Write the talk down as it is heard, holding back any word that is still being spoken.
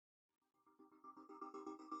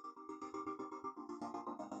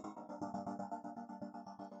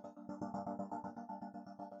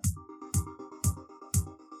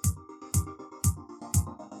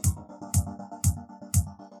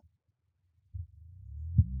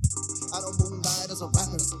I don't moonlight as a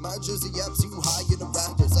rapper. My jersey up too high in the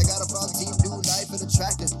rafters. I got a front team, new knife and a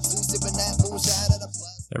tractor. Still sipping that moonshine and a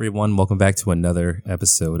plastic. Everyone, welcome back to another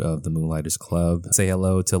episode of the Moonlighters Club. Say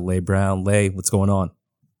hello to Lay Brown. Lay, what's going on?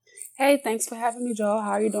 Hey, thanks for having me, Joel.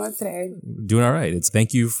 How are you doing today? Doing all right.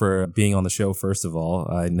 Thank you for being on the show, first of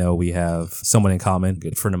all. I know we have someone in common,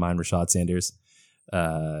 good friend of mine, Rashad Sanders.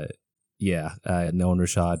 Known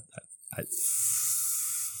Rashad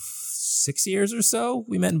 6 years or so.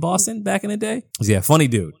 We met in Boston back in the day. Yeah, funny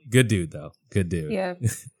dude. Good dude, though. Good dude. Yeah,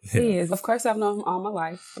 he is. Of course, I've known him all my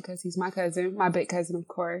life because he's my cousin, my big cousin, of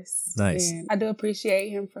course. Nice. And I do appreciate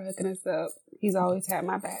him for hooking us up. He's always had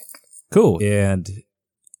my back. Cool. And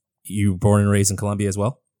you born and raised in Columbia as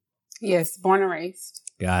well? Yes, born and raised.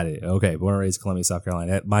 Got it. Okay, born and raised in Columbia, South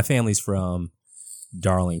Carolina. My family's from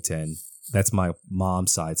Darlington. That's my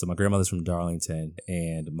mom's side. So my grandmother's from Darlington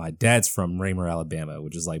and my dad's from Raymer, Alabama,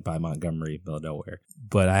 which is like by Montgomery, middle of nowhere.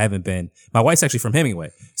 But I haven't been, my wife's actually from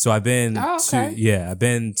Hemingway. So I've been I was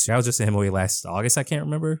just in Hemingway last August. I can't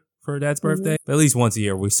remember for her dad's birthday, but at least once a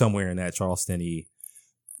year, we're somewhere in that Charleston-y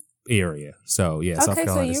area. So yeah, South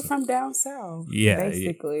Carolina. Okay, so you're from down south. Yeah,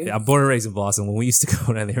 basically. Yeah, I'm born and raised in Boston. When we used to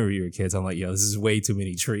go down there when we were kids, I'm like, yo, this is way too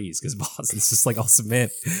many trees because Boston's just like all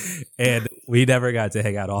cement. And we never got to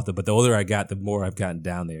hang out often. But the older I got, the more I've gotten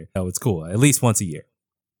down there. Oh, it's cool. At least once a year.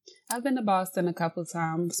 I've been to Boston a couple of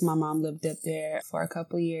times. My mom lived up there for a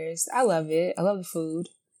couple of years. I love it. I love the food.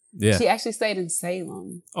 Yeah. She actually stayed in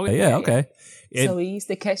Salem. Oh, yeah. Okay. So we used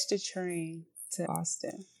to catch the train to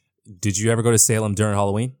Boston. Did you ever go to Salem during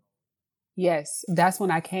Halloween? Yes, that's when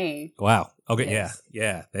I came. Wow. Okay. Yes.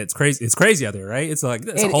 Yeah. It's crazy. It's crazy out there, right? It's like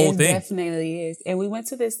it's a whole thing. It definitely is. And we went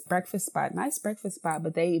to this breakfast spot, nice breakfast spot,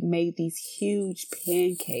 but they made these huge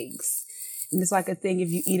pancakes. And it's like a thing, if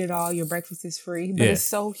you eat it all, your breakfast is free. But it's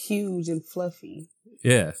so huge and fluffy.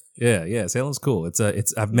 Yeah. Salem's cool.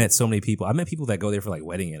 I've met so many people. I met people that go there for like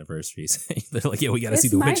wedding anniversaries. They're like, yeah, we got to see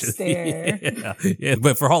the witches. There. yeah.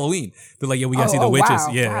 But for Halloween, they're like, yeah, we got to see the witches.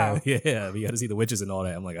 Wow, yeah. wow. Yeah. We got to see the witches and all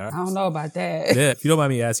that. I'm like, all right. I don't know about that. Yeah. If you don't mind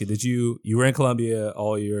me asking, you were in Columbia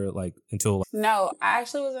all year, like until? No, I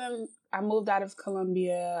actually I moved out of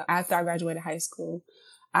Columbia after I graduated high school.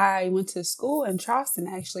 I went to school in Charleston,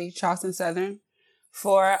 Charleston Southern,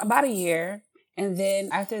 for about a year. And then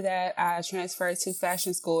after that, I transferred to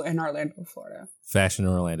fashion school in Orlando, Florida. Fashion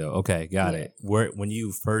in Orlando. Okay, got it. When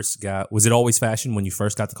you first was it always fashion when you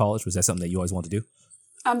first got to college? Was that something that you always wanted to do?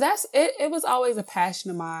 It was always a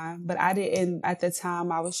passion of mine, but I didn't, at the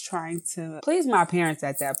time I was trying to please my parents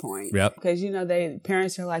at that point. Yep. Because,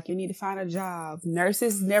 parents are like, you need to find a job.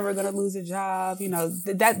 Nurses never going to lose a job.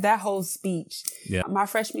 That whole speech. Yeah. My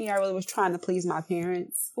freshman year, I really was trying to please my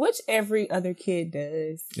parents, which every other kid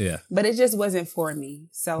does. Yeah. But it just wasn't for me.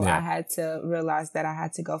 So I had to realize that I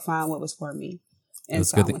had to go find what was for me. And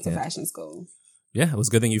so I went to fashion school. Yeah, it was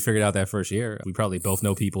a good thing you figured out that first year. We probably both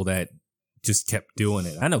know people that just kept doing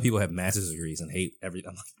it. I know people have master's degrees and hate everything.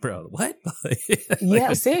 I'm like, bro, what?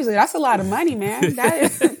 Yeah, seriously, that's a lot of money, man.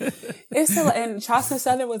 And Charleston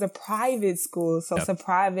Southern was a private school, so it's a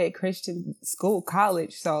private Christian school,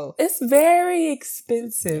 college. So it's very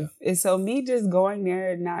expensive. Yeah. And so me just going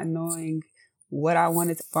there not knowing what I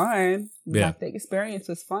wanted to fun, like the experience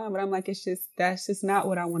was fun, but I'm like, that's just not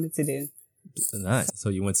what I wanted to do. Nice. So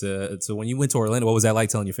when you went to Orlando, what was that like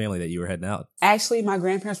telling your family that you were heading out? Actually, my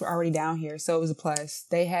grandparents were already down here, so it was a plus.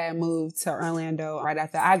 They had moved to Orlando right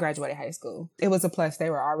after I graduated high school. It was a plus. They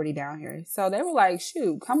were already down here. So they were like,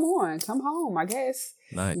 shoot, come home, I guess.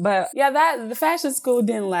 Nice. But yeah, the fashion school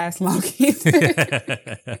didn't last long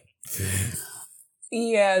either.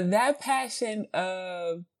 Yeah, that passion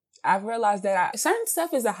of, I've realized that certain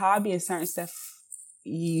stuff is a hobby and certain stuff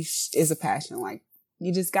is a passion. Like,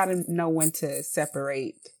 you just got to know when to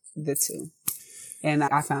separate the two. And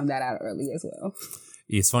I found that out early as well.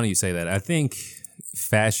 It's funny you say that. I think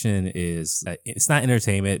fashion it's not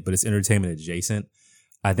entertainment, but it's entertainment adjacent.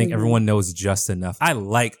 I think everyone knows just enough. I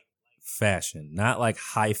like fashion, not like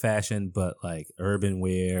high fashion, but like urban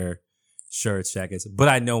wear, shirts, jackets. But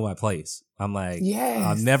I know my place. I'm like,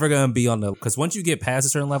 I'm never going to be because once you get past a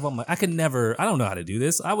certain level, I'm like, I don't know how to do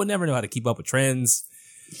this. I would never know how to keep up with trends,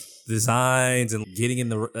 designs, and getting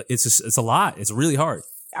in it's a lot. It's really hard.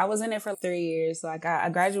 I was in it for 3 years. Like I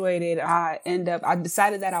graduated. I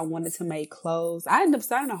decided that I wanted to make clothes. I ended up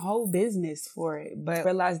starting a whole business for it, but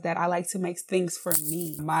realized that I like to make things for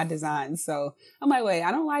me, my designs. So I'm like, wait,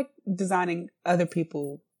 I don't like designing for other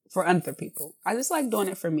people. I just like doing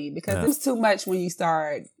it for me because it's too much when you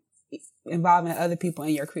start involving other people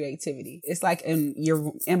in your creativity. It's like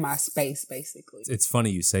you're in my space, basically. It's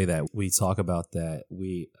funny you say that. We talk about that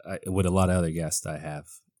with a lot of other guests I have.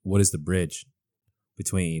 What is the bridge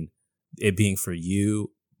between it being for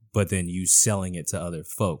you, but then you selling it to other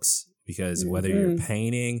folks. Because whether you're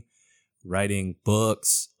painting, writing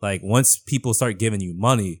books, like once people start giving you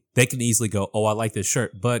money, they can easily go, oh, I like this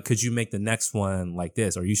shirt, but could you make the next one like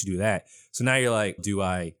this? Or you should do that. So now you're like, do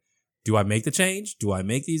I make the change? Do I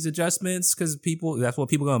make these adjustments? Because that's what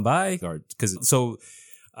people gonna buy? So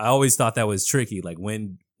I always thought that was tricky. Like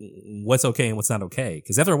what's okay and what's not okay?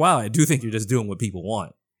 Because after a while, I do think you're just doing what people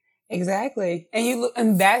want. Exactly.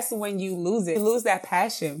 And that's when you lose it. You lose that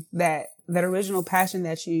passion, that original passion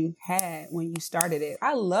that you had when you started it.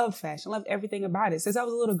 I love fashion. I loved everything about it since I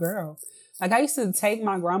was a little girl. Like I used to take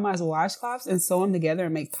my grandma's washcloths and sew them together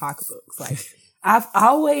and make pocketbooks. Like I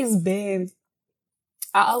always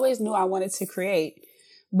knew I wanted to create.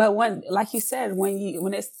 But like you said,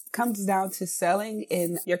 when it comes down to selling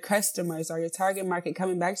and your customers or your target market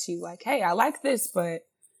coming back to you like, hey, I like this, but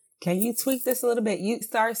can you tweak this a little bit? You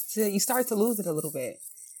start to lose it a little bit.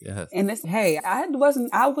 Yeah. And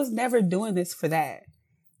I was never doing this for that.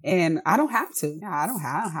 And I don't have to. I don't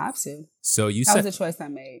have to. So that was a choice I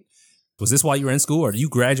made. Was this while you were in school or you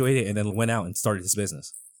graduated and then went out and started this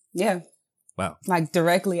business? Yeah. Wow. Like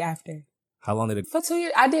directly after. How long did it? For 2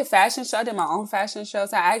 years. I did fashion show. I did my own fashion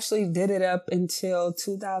shows. I actually did it up until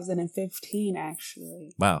 2015,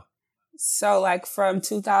 actually. Wow. So like from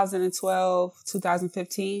 2012,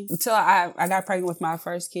 2015 until I got pregnant with my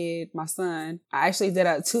first kid, my son, I actually did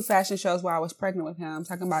 2 fashion shows while I was pregnant with him,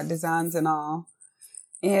 talking about designs and all.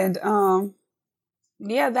 And,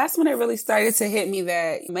 yeah, that's when it really started to hit me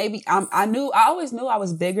that maybe I always knew I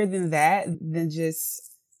was bigger than that, than just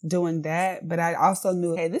doing that. But I also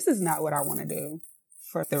knew, hey, this is not what I want to do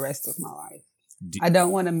for the rest of my life. I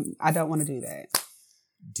don't want to do that.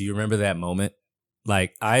 Do you remember that moment?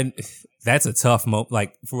 Like that's a tough moment.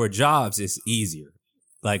 Like for jobs, it's easier.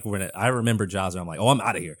 Like when I remember jobs where I'm like, oh, I'm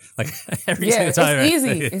out of here. Like every single time. It's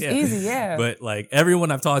easy. It's easy. Yeah. But like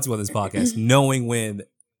everyone I've talked to on this podcast, knowing when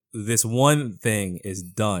this one thing is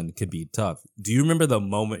done could be tough. Do you remember the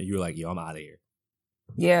moment you were like, yo, I'm out of here?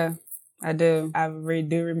 Yeah, I do. I really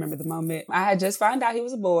do remember the moment. I had just found out he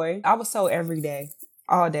was a boy. I would sew every day.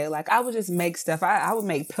 All day. Like I would just make stuff. I would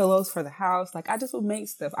make pillows for the house. Like I just would make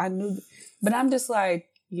stuff. I knew, but I'm just like,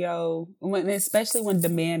 yo, especially when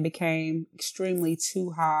demand became extremely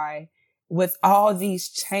too high with all these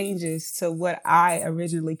changes to what I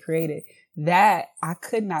originally created, that I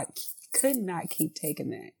could not keep taking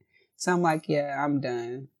that. So I'm like, yeah, I'm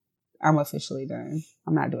done. I'm officially done.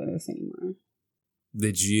 I'm not doing this anymore.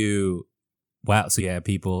 Wow. So you had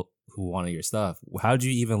people who wanted your stuff. How'd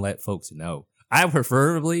you even let folks know? I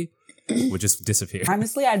preferably would just disappear.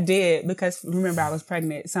 Honestly, I did because remember I was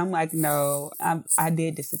pregnant. So I'm like, no, I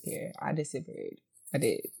did disappear. I disappeared. I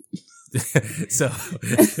did. So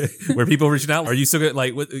were people reaching out? Are you still good?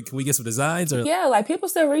 Like, can we get some designs? Or yeah, like people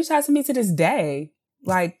still reach out to me to this day.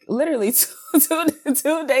 Like literally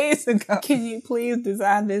two days ago. Can you please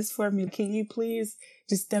design this for me? Can you please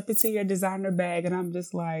just step into your designer bag? And I'm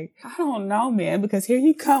just like, I don't know, man, because here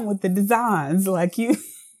you come with the designs. Like here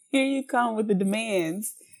you come with the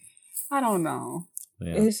demands. I don't know.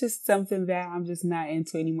 Yeah. It's just something that I'm just not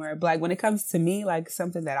into anymore. But like when it comes to me, like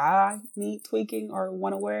something that I need tweaking or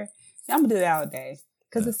want to wear, I'm going to do that all day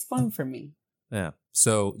because it's fun for me. Yeah.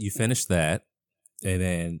 So you finished that and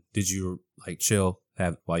then did you like chill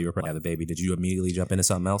while you were pregnant, have the baby? Did you immediately jump into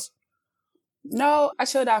something else? No, I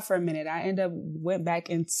chilled out for a minute. I went back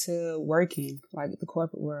into working, like the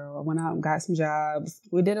corporate world. I went out and got some jobs.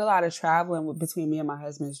 We did a lot of traveling between me and my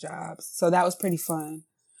husband's jobs. So that was pretty fun.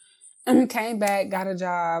 And came back, got a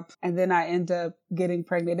job, and then I ended up getting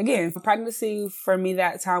pregnant again. Pregnancy for me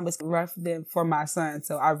that time was rough than for my son,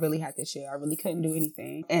 so I really had to chill. I really couldn't do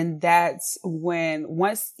anything. And that's when,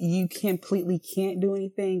 once you completely can't do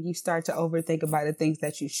anything, you start to overthink about the things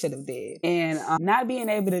that you should have did. And not being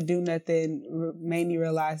able to do nothing made me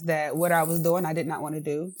realize that what I was doing, I did not want to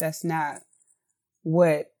do. That's not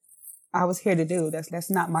what I was here to do.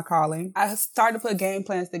 That's not my calling. I started to put game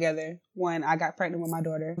plans together when I got pregnant with my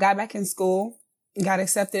daughter. Got back in school, got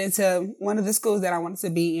accepted into one of the schools that I wanted to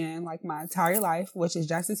be in like my entire life, which is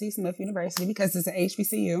Johnson C. Smith University because it's an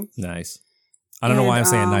HBCU. Nice. I don't know why I'm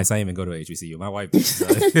saying nice. I didn't even go to HBCU. My wife did.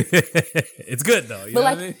 It's good though. You know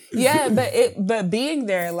what I mean? Yeah, but being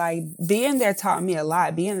there taught me a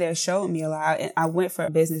lot. Being there showed me a lot. And I went for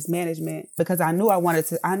business management because I knew I wanted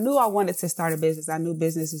to start a business. I knew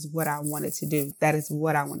business is what I wanted to do. That is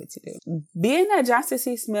what I wanted to do. Being at Johnson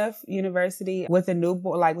C. Smith University with a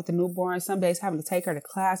newborn, some days having to take her to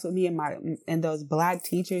class with me and those Black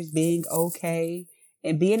teachers being okay.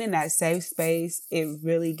 And being in that safe space, it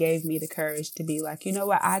really gave me the courage to be like, you know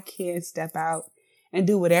what, I can step out and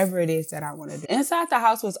do whatever it is that I want to do. Inside the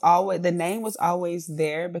house the name was always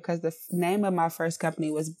there because the name of my first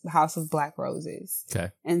company was House of Black Roses. Okay.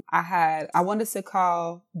 And I wanted to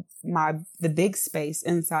call the big space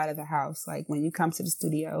inside of the house. Like when you come to the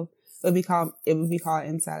studio, it would be called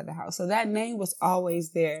Inside of the House. So that name was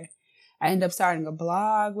always there. I ended up starting a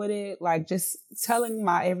blog with it, like just telling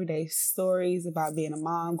my everyday stories about being a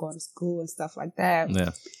mom, going to school and stuff like that.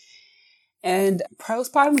 Yeah. And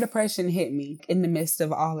postpartum depression hit me in the midst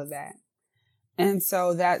of all of that. And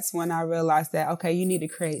so that's when I realized that, okay, you need to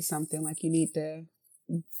create something. Like you need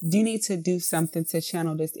to do something to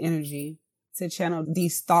channel this energy, to channel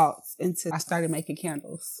these thoughts I started making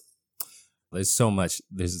candles. There's so much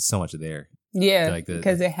there. Yeah, like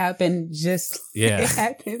because it happened just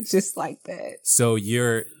like that. So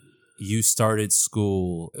you started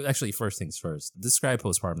school. Actually, first things first, describe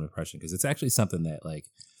postpartum depression, because it's actually something that like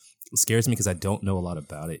scares me because I don't know a lot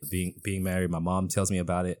about it. Being married, my mom tells me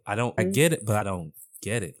about it. I get it, but I don't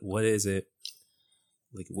get it. What is it?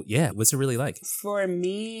 Like, what's it really like? For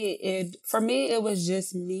me, it was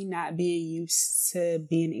just me not being used to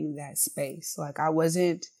being in that space. Like I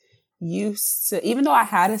wasn't used to, even though I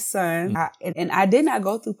had a son, and I did not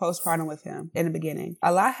go through postpartum with him in the beginning.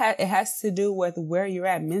 It has to do with where you're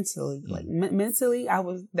at mentally. Like mentally,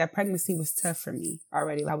 that pregnancy was tough for me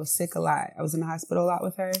already. I was sick a lot. I was in the hospital a lot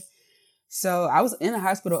with her. So I was in the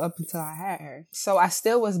hospital up until I had her. So I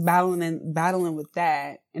still was battling with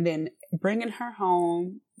that. And then bringing her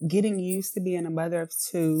home, getting used to being a mother of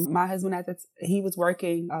two. My husband he was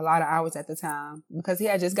working a lot of hours at the time because he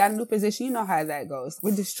had just got a new position. You know how that goes.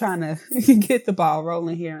 We're just trying to get the ball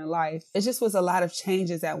rolling here in life. It just was a lot of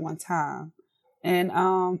changes at one time. And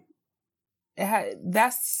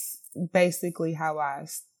that's basically how I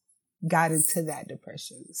got into that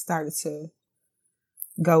depression. Started to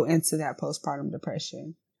go into that postpartum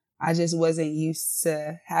depression. I just wasn't used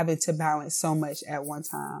to having to balance so much at one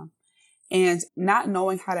time and not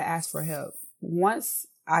knowing how to ask for help. Once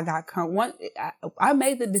I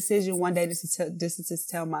made the decision one day just to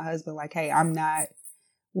tell my husband, like, hey, I'm not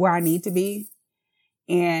where I need to be.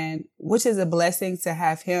 And which is a blessing to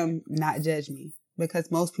have him not judge me,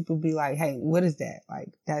 because most people be like, hey, what is that? Like,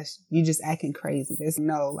 you just acting crazy.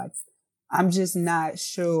 I'm just not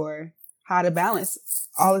sure how to balance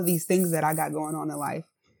all of these things that I got going on in life,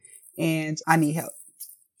 and I need help.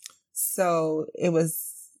 So it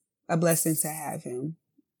was a blessing to have him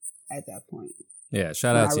at that point. Yeah,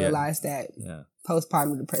 shout out to you. I realized that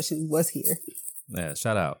postpartum depression was here. Yeah,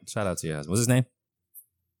 shout out to your husband. What's his name?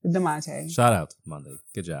 DeMonte. Shout out to Monday.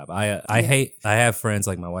 Good job. I have friends,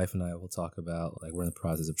 like my wife and I will talk about, like, we're in the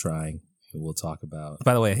process of trying. We'll talk about.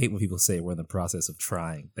 By the way, I hate when people say we're in the process of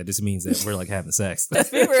trying. That just means that we're like having sex. Let's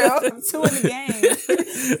be real. I'm 2 in the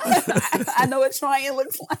game. I know what trying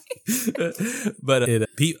looks like. But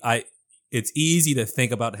it's easy to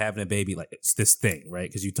think about having a baby like it's this thing, right?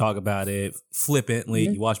 Because you talk about it flippantly.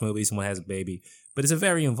 Mm-hmm. You watch movies, someone has a baby, but it's a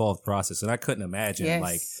very involved process, and I couldn't imagine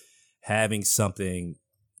like having something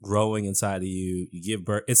growing inside of you. You give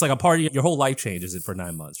birth. It's like a part of your whole life changes for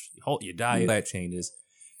 9 months. Your diet that changes.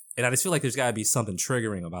 And I just feel like there's got to be something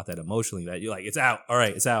triggering about that emotionally, that you're like, it's out. All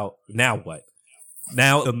right, it's out. Now what?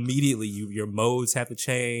 Now immediately your modes have to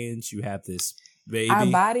change. You have this baby. Our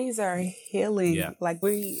bodies are healing. Yeah. Like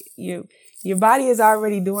your body is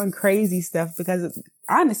already doing crazy stuff because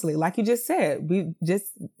honestly, like you just said, we just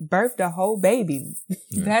birthed a whole baby.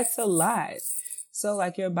 Yeah. That's a lot. So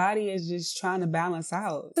like your body is just trying to balance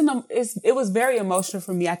out. It was very emotional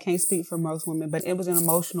for me. I can't speak for most women, but it was an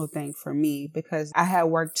emotional thing for me because I had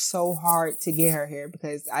worked so hard to get her here,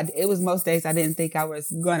 because it was most days I didn't think I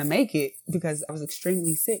was going to make it because I was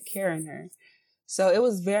extremely sick carrying her. So it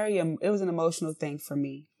was an emotional thing for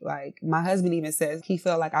me. Like my husband even says he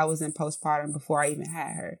felt like I was in postpartum before I even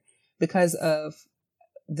had her because of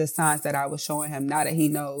the signs that I was showing him. Now that he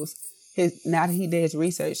knows. Now that he did his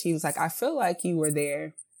research, he was like, I feel like you were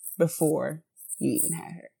there before you even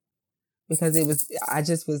had her. Because I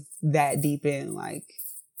just was that deep in, like,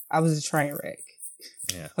 I was a train wreck.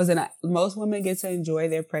 Yeah. Most women get to enjoy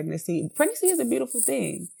their pregnancy. Pregnancy is a beautiful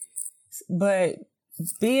thing. But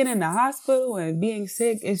being in the hospital and being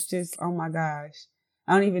sick, it's just, oh my gosh,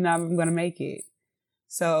 I don't even know if I'm going to make it.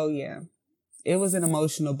 So yeah, it was an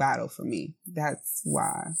emotional battle for me. That's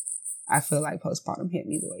why I feel like postpartum hit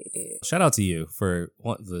me the way it did. Shout out to you for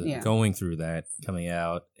going through that, coming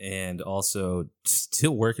out, and also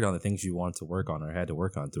still working on the things you wanted to work on or had to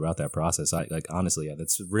work on throughout that process. Honestly,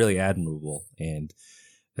 that's really admirable. And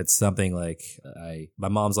it's something like my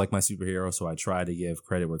mom's like my superhero, so I try to give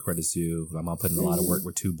credit where credit's due. My mom put in a lot of work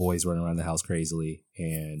with 2 boys running around the house crazily,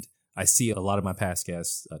 and I see a lot of my past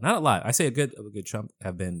guests, not a lot, I say a good chunk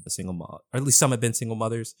have been a single mom, or at least some have been single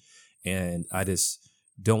mothers. And I just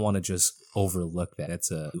don't want to just overlook that.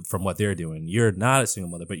 That's from what they're doing. You're not a single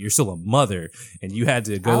mother, but you're still a mother, and you had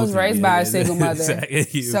to go. I was raised by a single mother,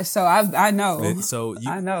 exactly. So I know. So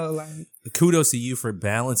I know. Like, kudos to you for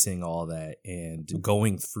balancing all that and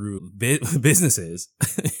going through businesses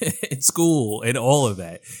and school and all of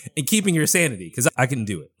that and keeping your sanity, because I couldn't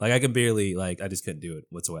do it. Like I can barely, I just couldn't do it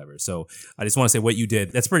whatsoever. So I just want to say what you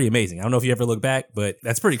did. That's pretty amazing. I don't know if you ever look back, but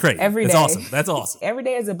that's pretty crazy. Every day. That's awesome. That's awesome. Every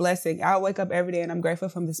day is a blessing. I wake up every day and I'm grateful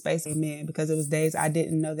from the space I'm in, because it was days I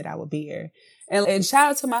didn't know that I would be here. And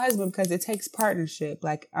shout out to my husband, because it takes partnership.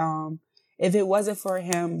 Like, if it wasn't for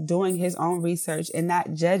him doing his own research and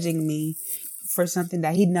not judging me for something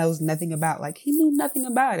that he knows nothing about, like he knew nothing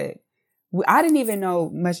about it. I didn't even know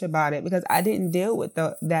much about it because I didn't deal with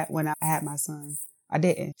that when I had my son. I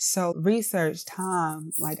didn't. So research,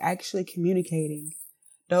 time, like actually communicating,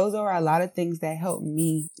 those are a lot of things that helped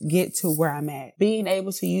me get to where I'm at. Being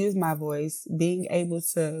able to use my voice, being able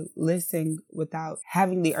to listen without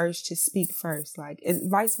having the urge to speak first, like, and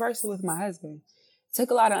vice versa with my husband. Took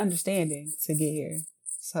a lot of understanding to get here.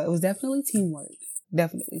 So it was definitely teamwork.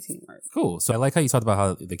 Definitely teamwork. Cool. So I like how you talked about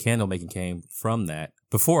how the candle making came from that.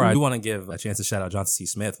 Before, I do want to give a chance to shout out Johnson C.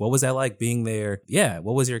 Smith. What was that like being there? Yeah.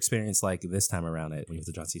 What was your experience like this time around when you went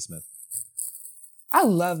to Johnson C. Smith? I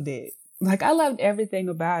loved it. Like, I loved everything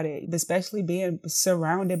about it, especially being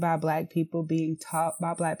surrounded by Black people, being taught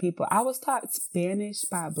by Black people. I was taught Spanish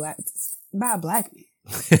by a Black man.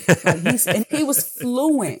 Like he was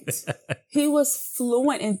fluent. He was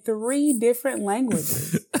fluent in 3 different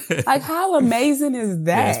languages. Like, how amazing is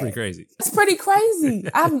that? Yeah, that's pretty crazy. It's pretty crazy.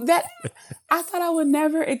 I thought I would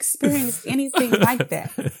never experience anything like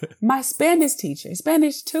that. My Spanish teacher,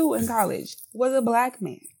 Spanish 2 in college, was a Black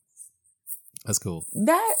man. That's cool.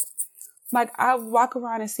 Like, I walk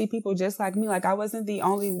around and see people just like me. Like, I wasn't the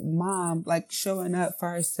only mom, like, showing up for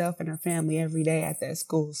herself and her family every day at that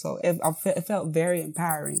school. So it felt very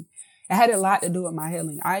empowering. It had a lot to do with my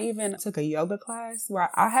healing. I even took a yoga class where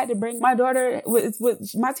I had to bring my daughter with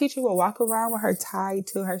my teacher would walk around with her tied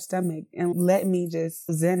to her stomach and let me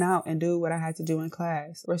just zen out and do what I had to do in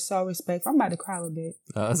class. We're so respectful. I'm about to cry a little bit.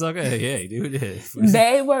 That's okay. Yeah, dude.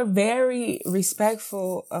 They were very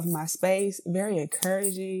respectful of my space, very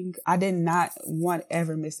encouraging. I did not want to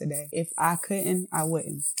ever miss a day. If I couldn't, I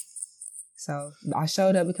wouldn't. So I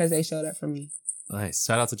showed up because they showed up for me. Nice.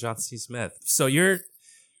 Shout out to Johnson C. Smith. So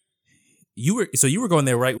you were going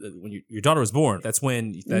there right when your daughter was born. That's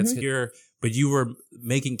here, but you were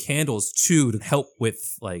making candles too to help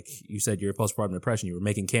with, like you said, your postpartum depression. You were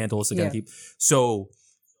making candles to kind of keep. So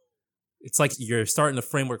it's like you're starting the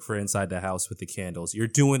framework for inside the house with the candles. You're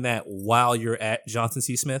doing that while you're at Johnson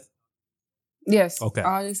C. Smith. Yes. Okay.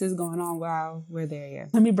 All this is going on while we're there. Yeah.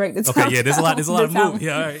 Let me break the time. Okay. Yeah. There's a lot of movement.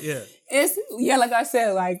 Yeah. All right. Yeah. It's like I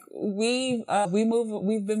said, like we've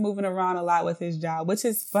been moving around a lot with his job, which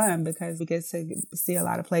is fun because we get to see a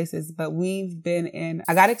lot of places. But I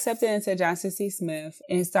got accepted into Johnson C. Smith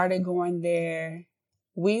and started going there.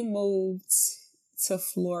 We moved to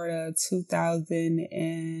Florida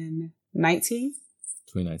 2019.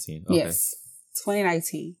 2019. Okay. Yes.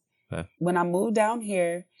 2019. Okay. When I moved down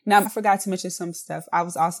here, now I forgot to mention some stuff. I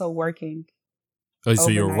was also working. Oh, so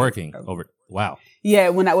you were working over? Wow. Yeah,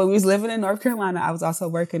 when we was living in North Carolina, I was also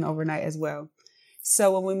working overnight as well.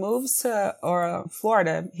 So when we moved to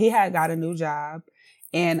Florida, he had got a new job,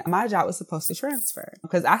 and my job was supposed to transfer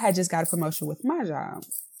because I had just got a promotion with my job.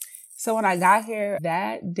 So when I got here,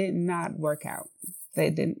 that did not work out. They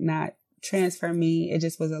did not transfer me. It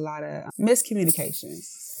just was a lot of miscommunications.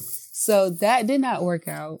 So that did not work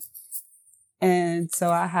out. And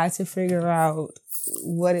so I had to figure out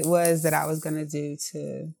what it was that I was going to do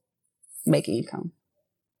to make income.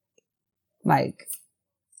 Like,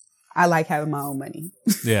 I like having my own money.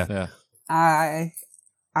 Yeah. I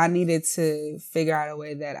needed to figure out a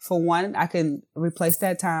way that, for one, I can replace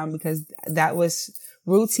that time because that was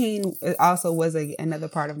routine. It also was another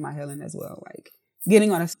part of my healing as well. Like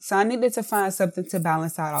getting on so I needed to find something to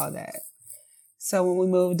balance out all that. So when we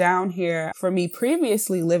moved down here, for me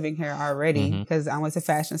previously living here already, because I went to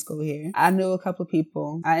fashion school here, I knew a couple of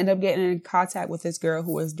people. I ended up getting in contact with this girl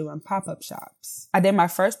who was doing pop-up shops. I did my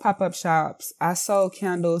first pop-up shops. I sold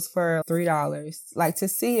candles for $3, like to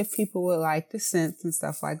see if people would like the scents and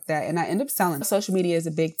stuff like that. And I ended up selling. Social media is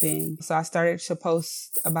a big thing. So I started to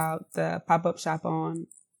post about the pop-up shop on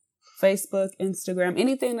Facebook, Instagram,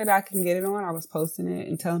 anything that I can get it on. I was posting it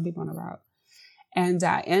and telling people on the route. And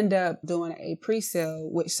I end up doing a pre-sale,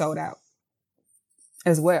 which sold out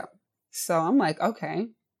as well. So I'm like, okay,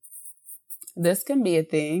 this can be a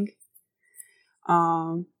thing.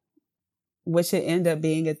 which it ended up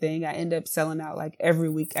being a thing. I ended up selling out like every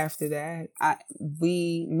week after that.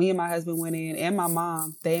 Me and my husband went in, and my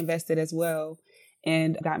mom, they invested as well,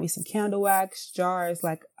 and got me some candle wax, jars,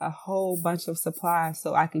 like a whole bunch of supplies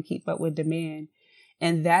so I can keep up with demand.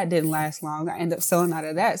 And that didn't last long. I ended up selling out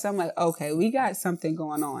of that. So I'm like, okay, we got something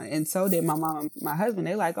going on. And so did my mom and my husband.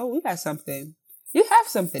 They like, oh, we got something. You have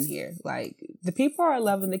something here. Like, the people are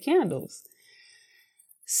loving the candles.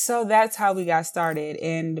 So that's how we got started.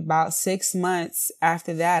 And about 6 months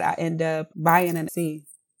after that, I ended up buying an LLC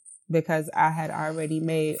because I had already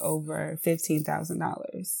made over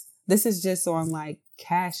 $15,000. This is just on like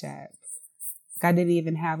Cash App. I didn't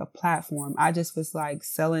even have a platform. I just was like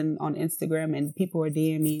selling on Instagram, and people were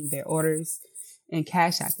DMing their orders and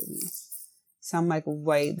Cash Apping me. So I'm like,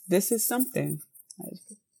 wait, this is something.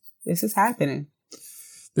 This is happening.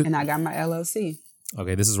 And I got my LLC.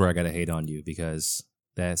 Okay, this is where I got to hate on you because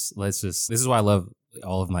this is why I love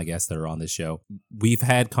all of my guests that are on this show. We've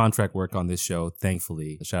had contract work on this show,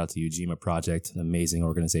 thankfully. Shout out to Ujima Project, an amazing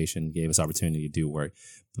organization, gave us opportunity to do work.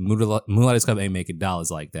 But Moonlighters Club ain't making dollars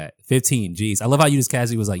like that. 15, geez. I love how you just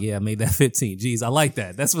casually was like, yeah, I made that 15. Geez, I like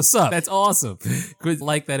that. That's what's up. That's awesome.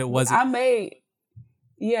 Like that it wasn't.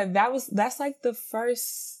 That's like the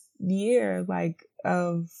first year like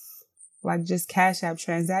of like just Cash App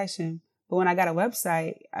transaction. But when I got a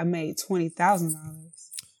website, I made $20,000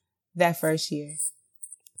 that first year.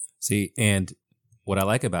 See, and what I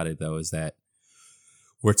like about it, though, is that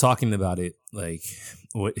we're talking about it like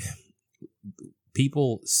what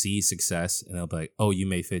people see success and they'll be like, oh, you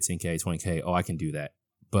made 15K, 20K. Oh, I can do that.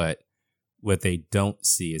 But what they don't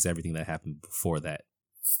see is everything that happened before that.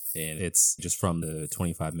 And it's just from the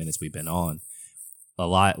 25 minutes we've been on, a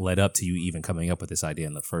lot led up to you even coming up with this idea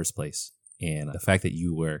in the first place. And the fact that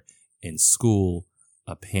you were in school,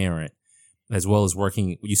 a parent, as well as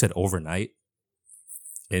working, you said overnight.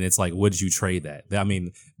 And it's like, would you trade that? I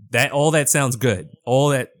mean, all that sounds good. All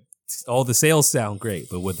the sales sound great,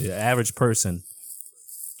 but would the average person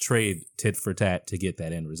trade tit for tat to get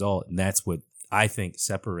that end result? And that's what I think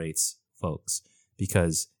separates folks,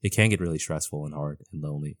 because it can get really stressful and hard and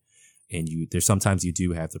lonely. And there's sometimes you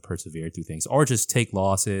do have to persevere through things or just take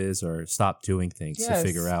losses or stop doing things to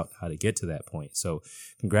figure out how to get to that point. So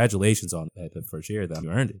congratulations on that the first year that you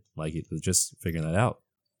earned it. Like, it was just figuring that out.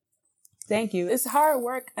 Thank you. It's hard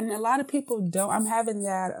work, and a lot of people don't.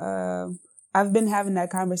 I've been having that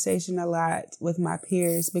conversation a lot with my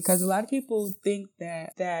peers, because a lot of people think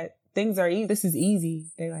that things are easy. This is easy.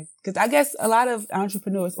 They like, because I guess a lot of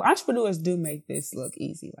entrepreneurs do make this look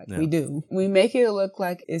easy. Like, we do. We make it look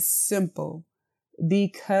like it's simple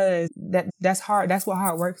because that's hard. That's what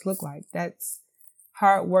hard work look like.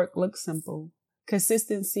 Hard work looks simple.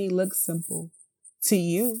 Consistency looks simple to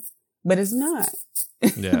you, but it's not.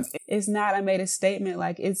 Yeah. It's not. I made a statement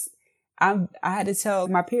like I had to tell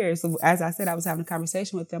my peers, as I said, I was having a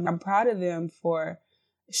conversation with them. I'm proud of them for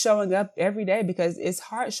showing up every day, because it's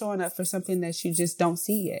hard showing up for something that you just don't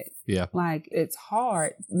see yet. Yeah. Like, it's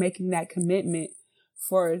hard making that commitment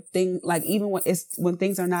for things, like even when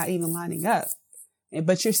things are not even lining up,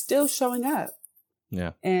 but you're still showing up.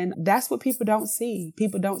 Yeah. And that's what people don't see.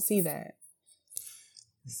 People don't see that.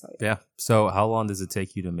 So, yeah. So how long does it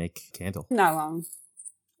take you to make a candle? Not long.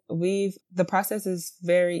 The process is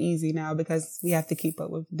very easy now because we have to keep up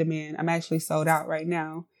with demand. I'm actually sold out right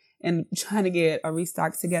now and trying to get a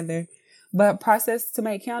restock together. But process to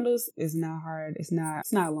make candles is not hard. It's not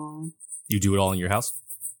long. You do it all in your house?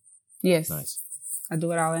 Yes. Nice. I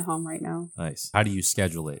do it all at home right now. Nice. How do you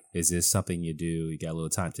schedule it? Is this something you do? You got a little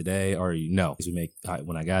time today, or no?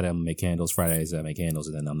 When I got them, make candles. Fridays I make candles,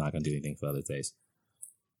 and then I'm not gonna do anything for other days.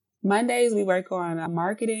 Mondays, we work on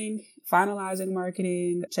marketing, finalizing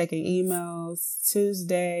marketing, checking emails.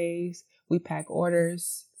 Tuesdays, we pack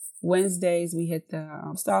orders. Wednesdays, we hit the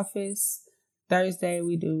post office. Thursday,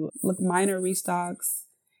 we do minor restocks.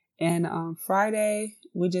 And Friday,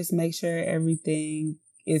 we just make sure everything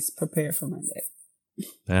is prepared for Monday.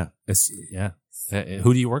 Yeah.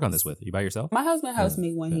 Who do you work on this with? Are you by yourself? My husband helps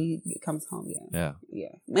me when he comes home. Yeah.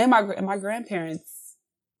 And my grandparents,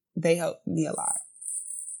 they help me a lot.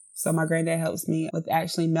 So my granddad helps me with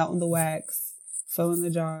actually melting the wax, filling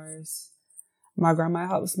the jars. My grandma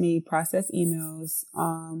helps me process emails.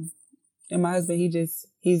 And my husband,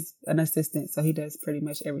 he's an assistant, so he does pretty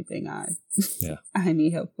much everything I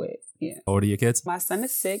need help with. Yeah. How old are your kids? My son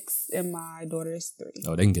is 6 and my daughter is 3.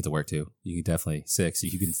 Oh, they can get to work too. You can definitely 6.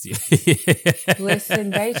 You can see.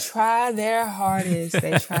 Listen, they try their hardest.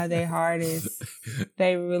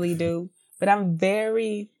 They really do. But I'm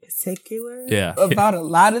very particular about a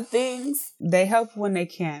lot of things. They help when they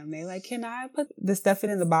can. They like, can I put the stuff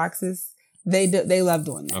in the boxes? They love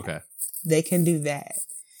doing that. Okay. They can do that.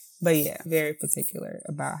 But yeah, very particular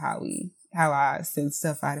about how I send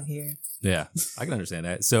stuff out of here. Yeah, I can understand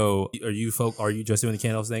that. So are you just doing the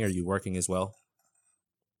candles thing? Or are you working as well?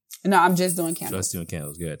 No, I'm just doing candles. Just doing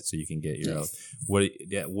candles. Good. So you can get your own.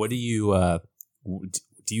 Yes. What do you,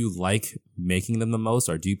 do you like making them the most,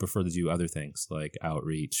 or do you prefer to do other things like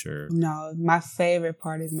outreach or? No, my favorite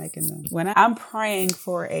part is making them. When I'm praying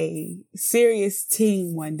for a serious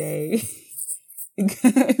team one day,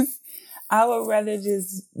 because I would rather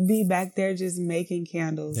just be back there just making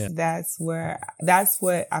candles. Yeah. That's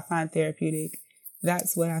what I find therapeutic.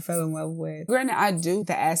 That's what I fell in love with. Granted, I do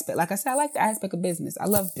the aspect, like I said, I like the aspect of business. I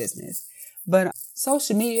love business, but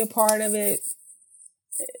social media part of it,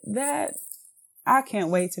 that I can't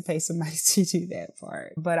wait to pay somebody to do that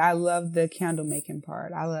part. But I love the candle making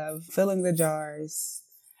part. I love filling the jars.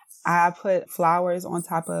 I put flowers on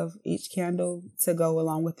top of each candle to go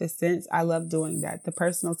along with the scents. I love doing that. The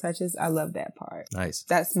personal touches, I love that part. Nice.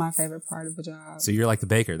 That's my favorite part of the job. So you're like the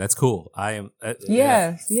baker. That's cool. I am.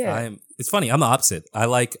 Yeah. I am. It's funny. I'm the opposite. I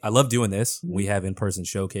love doing this. We have in-person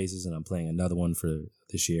showcases, and I'm playing another one for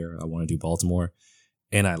this year. I want to do Baltimore,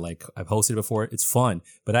 and I've hosted it before. It's fun,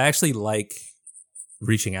 but I actually like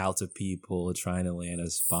reaching out to people, trying to land a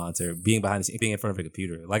sponsor, being behind the scenes, being in front of a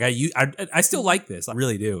computer. Like I still like this. I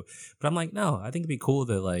really do. But I'm like, no, I think it'd be cool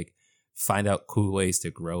to like find out cool ways to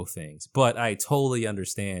grow things. But I totally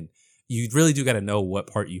understand. You really do got to know what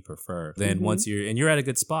part you prefer. Then once you're at a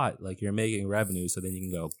good spot, like you're making revenue, so then you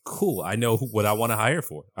can go, cool, I know what I want to hire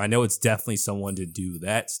for. I know it's definitely someone to do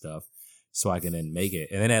that stuff. So I can then make it.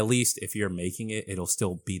 And then at least if you're making it, it'll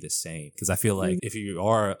still be the same. Because I feel like if you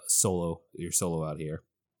are you're solo out here,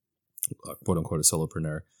 quote unquote, a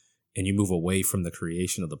solopreneur, and you move away from the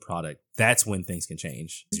creation of the product, that's when things can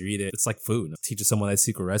change. You eat it, it's like food. Teach someone that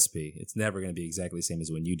secret recipe. It's never going to be exactly the same as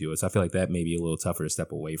when you do it. So I feel like that may be a little tougher to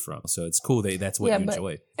step away from. So it's cool that that's what you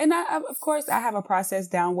enjoy. And of course, I have a process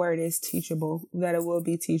down where it is teachable, that it will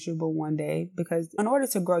be teachable one day, because in order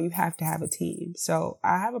to grow, you have to have a team. So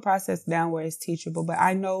I have a process down where it's teachable, but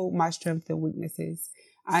I know my strengths and weaknesses.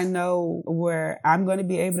 I know where I'm going to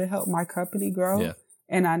be able to help my company grow. Yeah.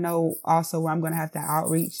 And I know also where I'm going to have to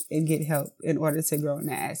outreach and get help in order to grow in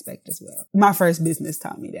that aspect as well. My first business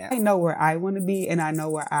taught me that. I know where I want to be, and I know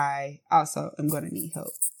where I also am going to need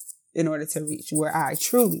help in order to reach where I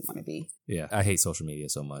truly want to be. Yeah, I hate social media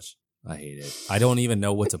so much. I hate it. I don't even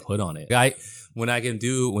know what to put on it.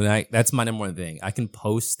 That's my number one thing. I can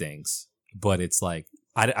post things, but it's like,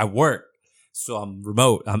 I work, so I'm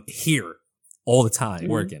remote. I'm here all the time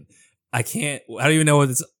working. I don't even know what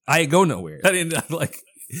it's, I go nowhere. I didn't like,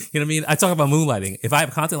 you know what I mean? I talk about moonlighting. If I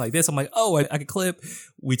have content like this, I'm like, oh, I could clip.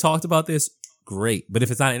 We talked about this. Great. But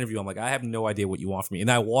if it's not an interview, I'm like, I have no idea what you want from me.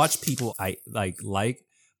 And I watch people I like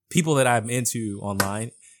people that I'm into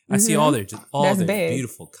online. I see all their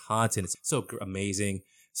beautiful content. It's so amazing.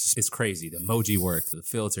 It's crazy. The emoji work, the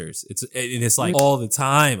filters. It's like all the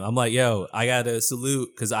time. I'm like, yo, I gotta salute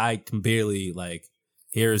because I can barely like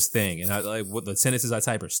hear his thing. And I like what the sentences I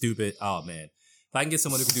type are stupid. Oh man. If I can get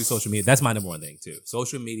someone who can do social media, that's my number one thing too.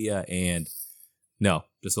 Social media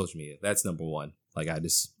just social media. That's number one. Like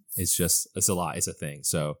it's a lot. It's a thing.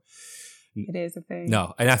 So it is a thing.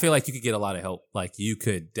 No. And I feel like you could get a lot of help. Like you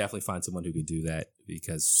could definitely find someone who could do that,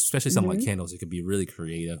 because especially something like candles, it could be really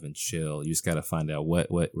creative and chill. You just got to find out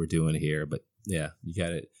what we're doing here. But yeah, you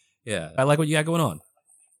got it. Yeah. I like what you got going on.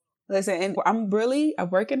 Listen, and I'm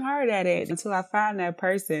working hard at it until I find that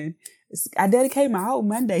person. I dedicate my whole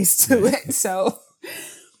Mondays to it. So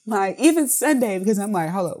like even Sunday, because I'm like,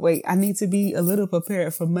 hold up, wait, I need to be a little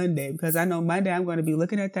prepared for Monday, because I know Monday I'm going to be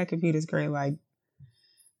looking at that computer screen like,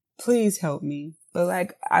 please help me. But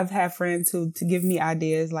like I've had friends to give me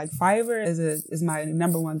ideas. Like Fiverr is my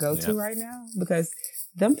number one go-to right now, because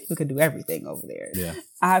them people can do everything over there. Yeah.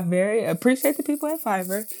 I very appreciate the people at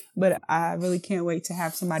Fiverr, but I really can't wait to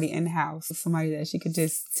have somebody in-house, somebody that she could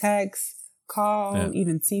just text, call,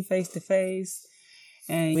 even see face to face,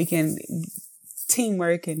 and we can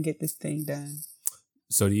teamwork and get this thing done.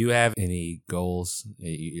 So do you have any goals?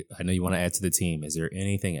 I know you want to add to the team. Is there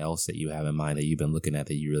anything else that you have in mind that you've been looking at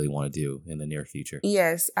that you really want to do in the near future?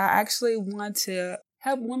 Yes, I actually want to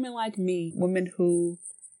help women like me, women who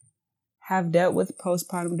have dealt with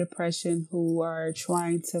postpartum depression, who are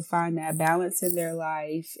trying to find that balance in their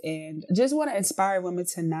life, and just want to inspire women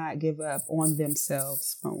to not give up on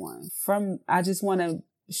themselves, for one. I just want to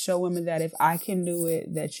show women that if I can do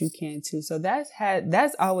it, that you can too. So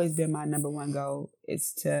that's always been my number one goal,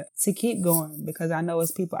 is to keep going, because I know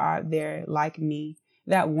it's people out there like me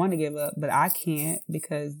that want to give up, but I can't,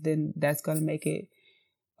 because then that's going to make it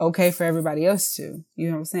okay for everybody else to. You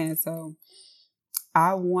know what I'm saying? So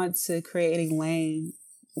I want to create a lane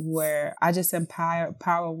where I just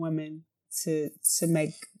empower women to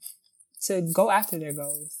go after their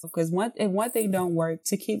goals. Because if one thing don't work,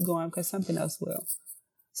 to keep going because something else will.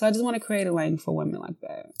 So I just want to create a lane for women like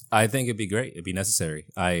that. I think it'd be great. It'd be necessary.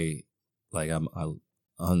 I'm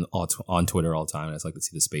on Twitter all the time, and I just like to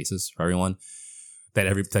see the spaces for everyone that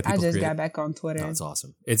people I just create. got back on Twitter. No, it's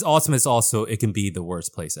awesome. It's awesome. It's also, it can be the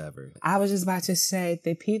worst place ever. I was just about to say,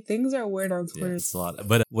 things are weird on Twitter. Yeah, it's a lot.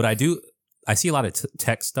 But what I see a lot of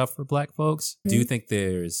tech stuff for Black folks. Do you think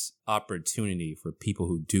there's opportunity for people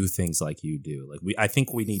who do things like you do? I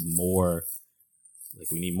think we need more.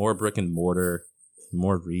 We need more brick and mortar,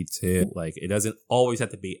 more retail. It doesn't always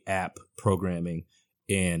have to be app programming.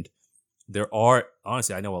 And there are,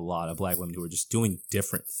 honestly, I know a lot of Black women who are just doing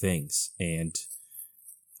different things, and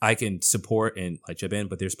I can support and chip in,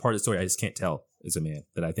 but there's part of the story I just can't tell as a man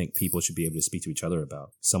that I think people should be able to speak to each other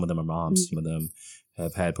about. Some of them are moms. Some of them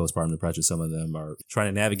have had postpartum depression. Some of them are trying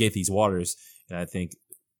to navigate these waters. And I think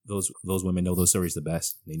those women know those stories the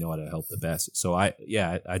best. They know how to help the best. So I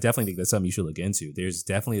definitely think that's something you should look into. There's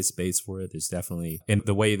definitely a space for it. There's definitely, and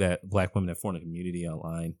the way that Black women have formed a community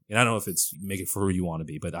online, and I don't know if it's make it for who you want to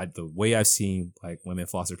be, but the way I've seen women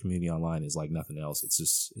foster community online is like nothing else.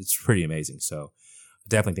 It's pretty amazing. So I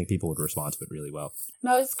definitely think people would respond to it really well.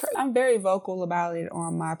 No, I'm very vocal about it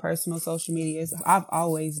on my personal social medias. I've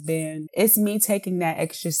always been. It's me taking that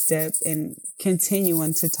extra step and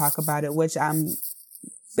continuing to talk about it, which I'm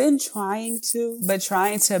been trying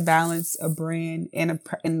to balance a brand and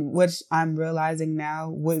which I'm realizing now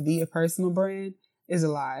would be a personal brand is a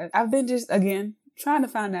lot. I've been just, again, trying to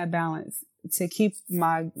find that balance to keep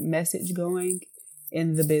my message going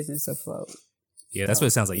and the business afloat. Yeah, that's what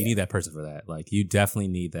it sounds like. You need that person for that. You definitely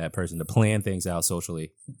need that person to plan things out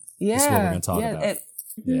socially. Yeah. This is what we're going to talk about.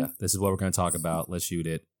 Yeah, this is what we're going to talk about. Let's shoot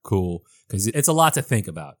it. Cool. Because it's a lot to think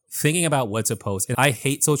about. Thinking about what to post. And I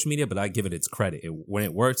hate social media, but I give it its credit. When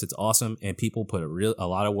it works, it's awesome. And people put a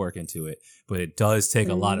lot of work into it. But it does take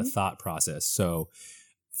a lot of thought process. So,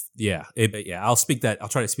 I'll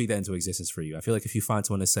try to speak that into existence for you. I feel like if you find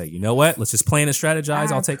someone to say, you know what, let's just plan and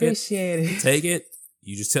strategize. I'll take it. Appreciate it. Take it.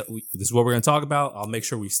 You just tell, this is what we're going to talk about. I'll make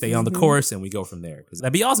sure we stay on the course and we go from there. Because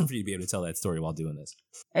that'd be awesome for you to be able to tell that story while doing this.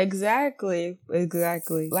 Exactly.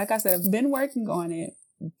 Like I said, I've been working on it,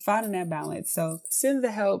 finding that balance. So send the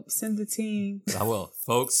help, send the team. I will.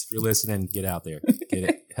 Folks, if you're listening, get out there. Get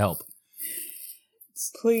it. Help.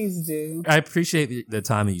 Please do. I appreciate the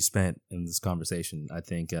time that you spent in this conversation. I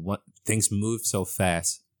think things move so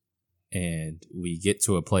fast. And we get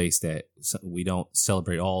to a place that we don't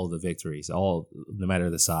celebrate all the victories, no matter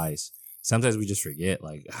the size. Sometimes we just forget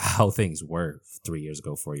how things were 3 years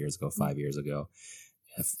ago, 4 years ago, 5 years ago.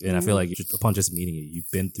 And I feel like upon just meeting you,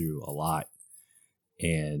 you've been through a lot,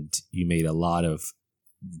 and you made a lot of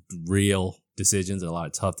real decisions and a lot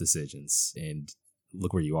of tough decisions, and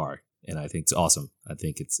look where you are. And I think it's awesome. I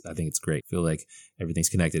think it's great. I feel like everything's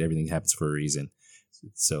connected. Everything happens for a reason.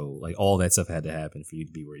 So all that stuff had to happen for you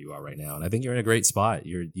to be where you are right now. And I think you're in a great spot.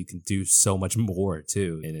 You can do so much more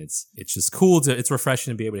too. And it's just cool it's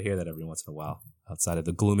refreshing to be able to hear that every once in a while, outside of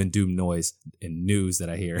the gloom and doom noise and news that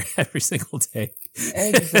I hear every single day.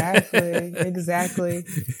 Exactly.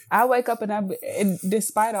 I wake up and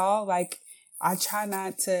despite all, I try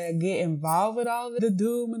not to get involved with all of the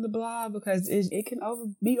doom and the blah because it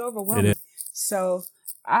can be overwhelming. So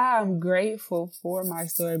I'm grateful for my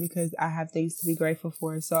story because I have things to be grateful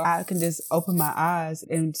for. So I can just open my eyes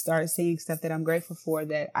and start seeing stuff that I'm grateful for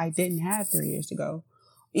that I didn't have 3 years ago.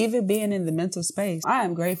 Even being in the mental space, I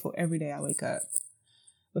am grateful every day I wake up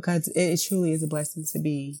because it truly is a blessing to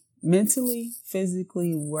be mentally,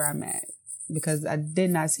 physically where I'm at. Because I did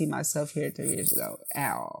not see myself here 3 years ago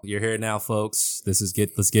at all. You're here now, folks. Let's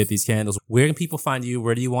get these candles. Where can people find you?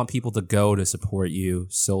 Where do you want people to go to support you?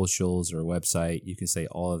 Socials or website? You can say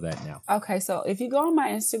all of that now. Okay, so if you go on my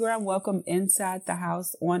Instagram, welcome Inside the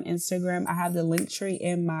House on Instagram. I have the link tree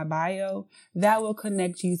in my bio. That will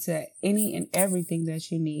connect you to any and everything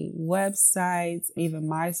that you need. Websites, even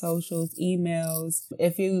my socials, emails.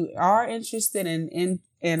 If you are interested in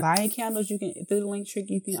buying candles, you can, through the link tree,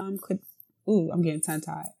 you can click. Ooh, I'm getting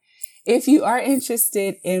tongue-tied. If you are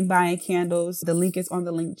interested in buying candles, the link is on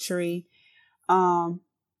the link tree. Everything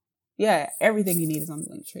you need is on the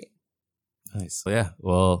link tree. Nice.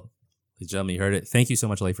 Well, gentlemen, you heard it. Thank you so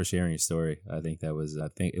much, Leigh, for sharing your story. I think it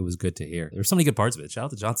was good to hear. There were so many good parts of it. Shout out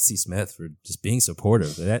to Johnson C. Smith for just being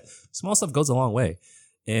supportive. That small stuff goes a long way.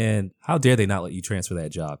 And how dare they not let you transfer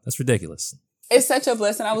that job? That's ridiculous. It's such a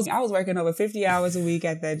blessing. I was working over 50 hours a week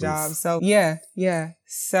at that job. So yeah.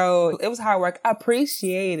 So it was hard work. I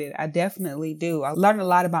appreciate it. I definitely do. I learned a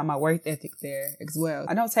lot about my work ethic there as well.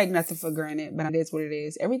 I don't take nothing for granted, but it is what it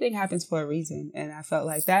is. Everything happens for a reason. And I felt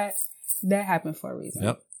like that happened for a reason.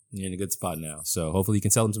 Yep. You're in a good spot now. So hopefully you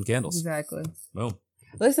can sell them some candles. Exactly. Boom.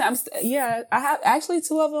 Listen, I have actually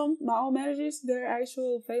 2 of them, my own managers. They're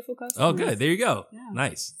actual faithful customers. Oh, good. There you go. Yeah.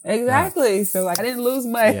 Nice. Exactly. Nice. So I didn't lose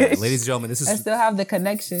much. Yeah, ladies and gentlemen, this is... I still have the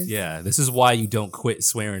connections. Yeah, this is why you don't quit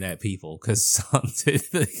swearing at people, because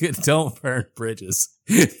don't burn bridges,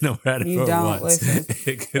 no matter you what. Don't listen.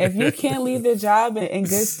 If you can't leave the job in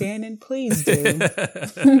good standing, please do.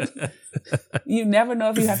 You never know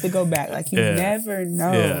if you have to go back. Like, you never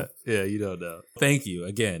know. Yeah, you don't know. Thank you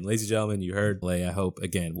again, ladies and gentlemen. You heard Lay. I hope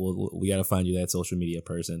again we got to find you that social media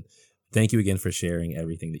person. Thank you again for sharing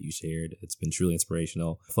everything that you shared. It's been truly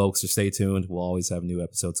inspirational, folks. Just stay tuned. We'll always have new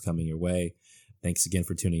episodes coming your way. Thanks again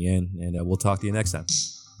for tuning in, and we'll talk to you next time.